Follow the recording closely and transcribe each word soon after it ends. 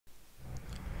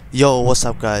Yo, what's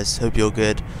up guys, hope you're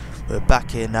good. We're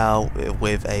back here now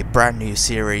with a brand new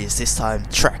series, this time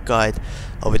track guide.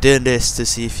 I'll be doing this to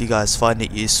see if you guys find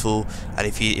it useful, and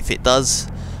if it does,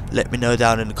 let me know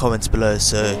down in the comments below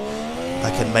so I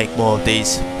can make more of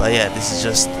these. But yeah, this is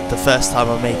just the first time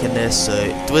I'm making this, so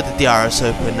with the DRS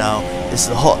open now, this is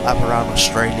the hot lap around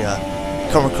Australia.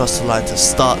 Come across the line to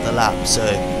start the lap, so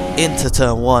into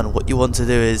turn 1, what you want to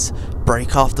do is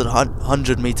brake after the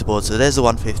 100 meter board. So there's the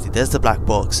 150, there's the black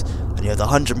box, and you have the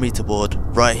 100 meter board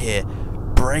right here.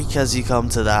 Brake as you come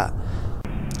to that,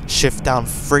 shift down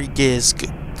 3 gears,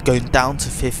 going down to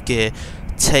 5th gear.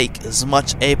 Take as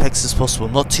much apex as possible,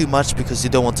 not too much because you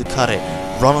don't want to cut it.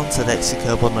 Run onto the exit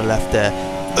curb on the left there,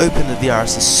 open the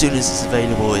DRS as soon as it's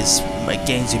available. It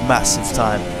gains you massive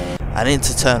time. And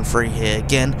into turn 3 here,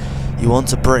 again you want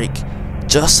to brake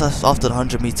just after the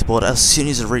 100 meter board as soon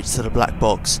as you reach to the black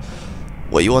box.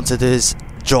 What you want to do is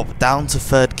drop down to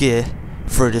 3rd gear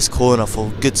through this corner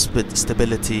for good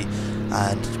stability,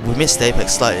 and we missed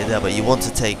apex slightly there, but you want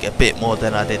to take a bit more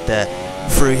than I did there.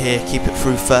 Through here, keep it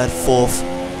through 3rd, 4th,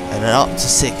 and then up to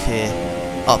 6th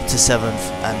here, up to 7th,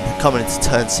 and coming into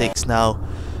turn 6 now.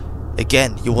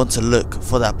 Again, you want to look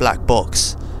for that black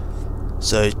box,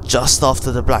 so just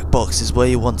after the black box is where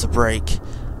you want to brake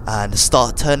and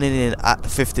start turning in at the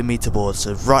 50 meter board.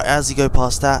 So right as you go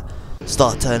past that,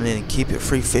 start turning in, keep it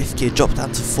through 5th gear, drop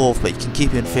down to 4th, but you can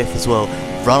keep it in 5th as well.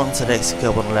 Run onto the exit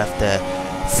curb on the left there,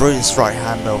 through this right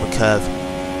hand over curve,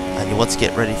 and you want to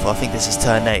get ready for, I think this is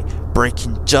turn 8,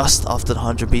 braking just after the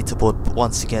 100 meter board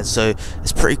once again. So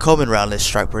it's pretty common around this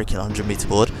track, braking 100 meter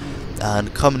board.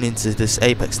 And coming into this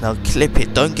apex now, clip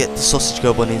it, don't get the sausage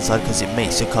curb on the inside because it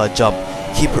makes your car jump.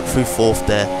 Keep it through 4th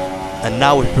there, and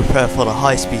now we prepare for the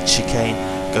high speed chicane,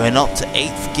 going up to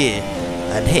 8th gear.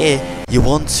 And here you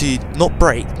want to not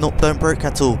brake, don't brake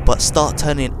at all, but start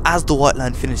turning as the white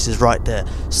line finishes right there.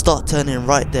 Start turning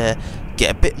right there,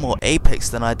 get a bit more apex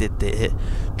than I did there.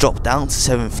 Drop down to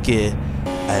 7th gear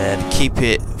and then keep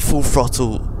it full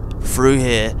throttle through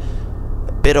here.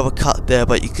 A bit of a cut there,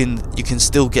 but you can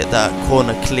still get that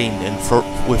corner clean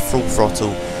with full throttle.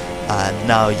 And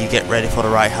now you get ready for the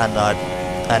right hand line.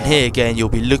 And here again you'll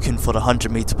be looking for the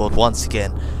 100 meter board once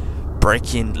again,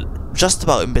 braking just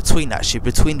about in between, actually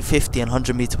between 50 and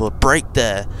 100 meter board. Brake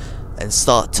there and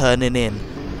start turning in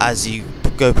as you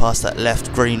go past that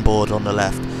left green board on the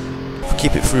left.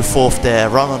 Keep it through 4th there,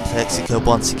 run on the exit curb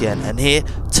once again, and here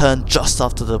turn just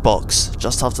after the box,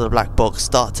 just after the black box.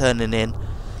 Start turning in,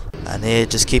 and here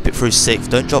just keep it through 6th.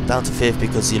 Don't drop down to 5th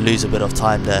because you lose a bit of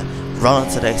time there. Run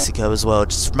onto the exit curb as well,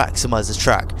 just maximize the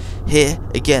track. Here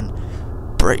again,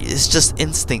 brake, it's just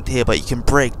instinct here, but you can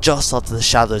brake just after the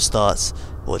shadow starts,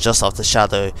 or just after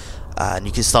shadow, and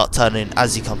you can start turning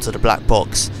as you come to the black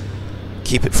box.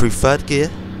 Keep it through 3rd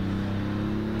gear,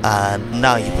 and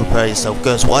now you prepare yourself,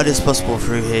 go as wide as possible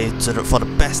through here for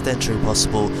the best entry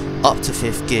possible, up to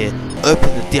 5th gear. Open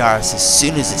the DRS as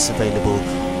soon as it's available,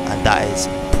 and that is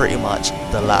pretty much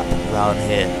the lap around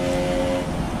here.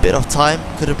 Bit of time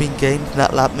could have been gained in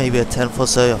that lap, maybe a 10th or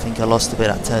so. I think I lost a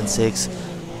bit at turn 6,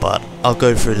 but I'll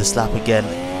go through this lap again,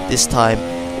 this time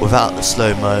without the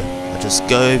slow-mo. I'll just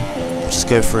go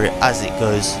through it as it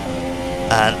goes,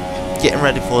 and getting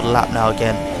ready for the lap now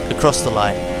again, across the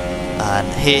line. And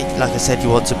here, like I said, you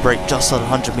want to brake just on the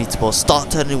 100 meter board. Start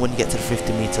turning when you get to the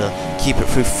 50 meter, keep it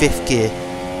through 5th gear,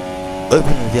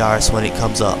 open the DRS when it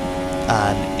comes up.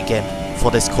 And again,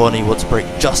 for this corner you want to brake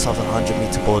just after the 100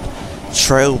 meter board.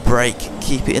 Trail brake,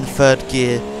 keep it in 3rd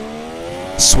gear,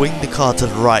 swing the car to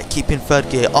the right, keep in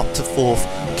 3rd gear up to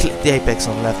 4th, clip the apex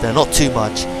on the left there, not too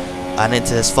much, and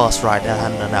into this fast right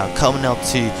hander now. Coming up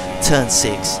to turn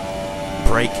 6,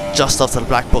 brake just after the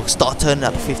black box, start turning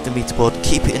at the 50 meter board,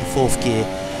 keep it in 4th gear,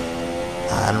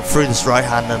 and through this right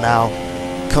hander now,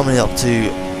 coming up to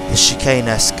the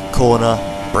chicane-esque corner,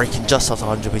 braking just after the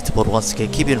 100 meter board once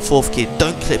again, keep it in 4th gear.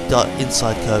 Don't clip the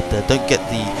inside curb there, don't get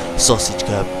the sausage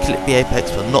curb, clip the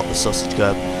apex but not the sausage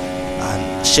curb,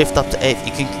 and shift up to 8th.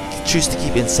 You can choose to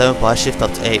keep it in 7th, but I shift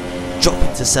up to 8th, drop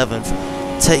it to 7th,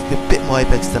 take a bit more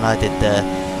apex than I did there,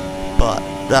 but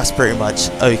that's pretty much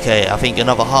okay. I think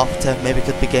another half attempt maybe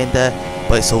could be gained there,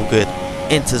 but it's all good.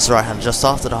 Into this right hand just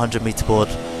after the 100 meter board,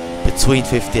 between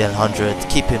 50 and 100,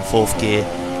 keep in 4th gear.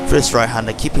 For this right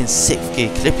hander, keep in 6th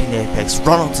gear, clipping the apex,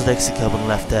 run onto the exit curb on the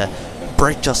left there,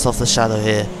 brake just off the shadow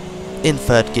here, in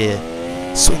 3rd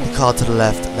gear, swing the car to the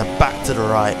left, and then back to the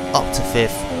right, up to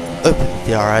 5th, open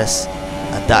the DRS,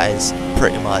 and that is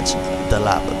pretty much the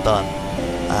lap done.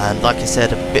 And like I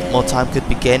said, a bit more time could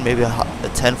be gained, maybe a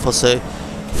 10th or so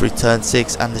through turn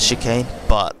 6 and the chicane,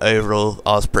 but overall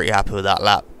I was pretty happy with that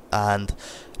lap. And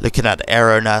Looking at the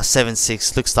aero now,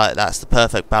 7.6, looks like that's the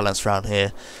perfect balance around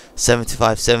here.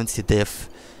 75-70 diff.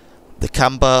 The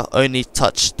camber, only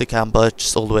touch the camber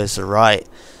just all the way to the right.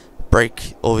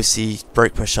 Brake, obviously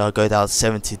brake pressure go down to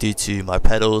 70 due to my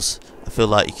pedals. I feel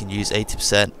like you can use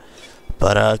 80%.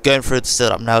 But going through the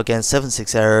setup now again,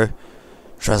 7.6 aero.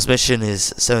 Transmission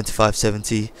is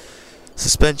 75-70.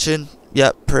 Suspension,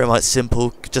 yeah, pretty much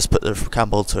simple. Just put the cam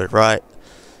ball to it right.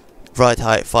 Ride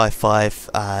height 5.5,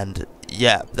 and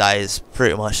yeah, that is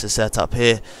pretty much the setup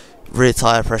here. Rear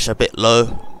tire pressure a bit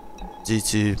low due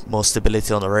to more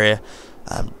stability on the rear,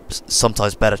 and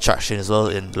sometimes better traction as well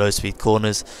in low speed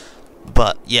corners.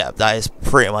 But yeah, that is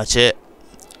pretty much it.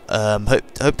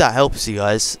 Hope that helps you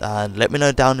guys, and let me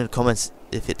know down in the comments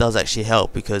if it does actually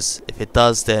help, because if it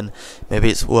does, then maybe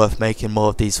it's worth making more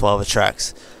of these for other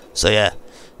tracks. So yeah,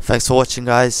 thanks for watching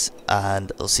guys,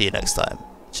 and I'll see you next time.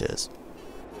 Cheers.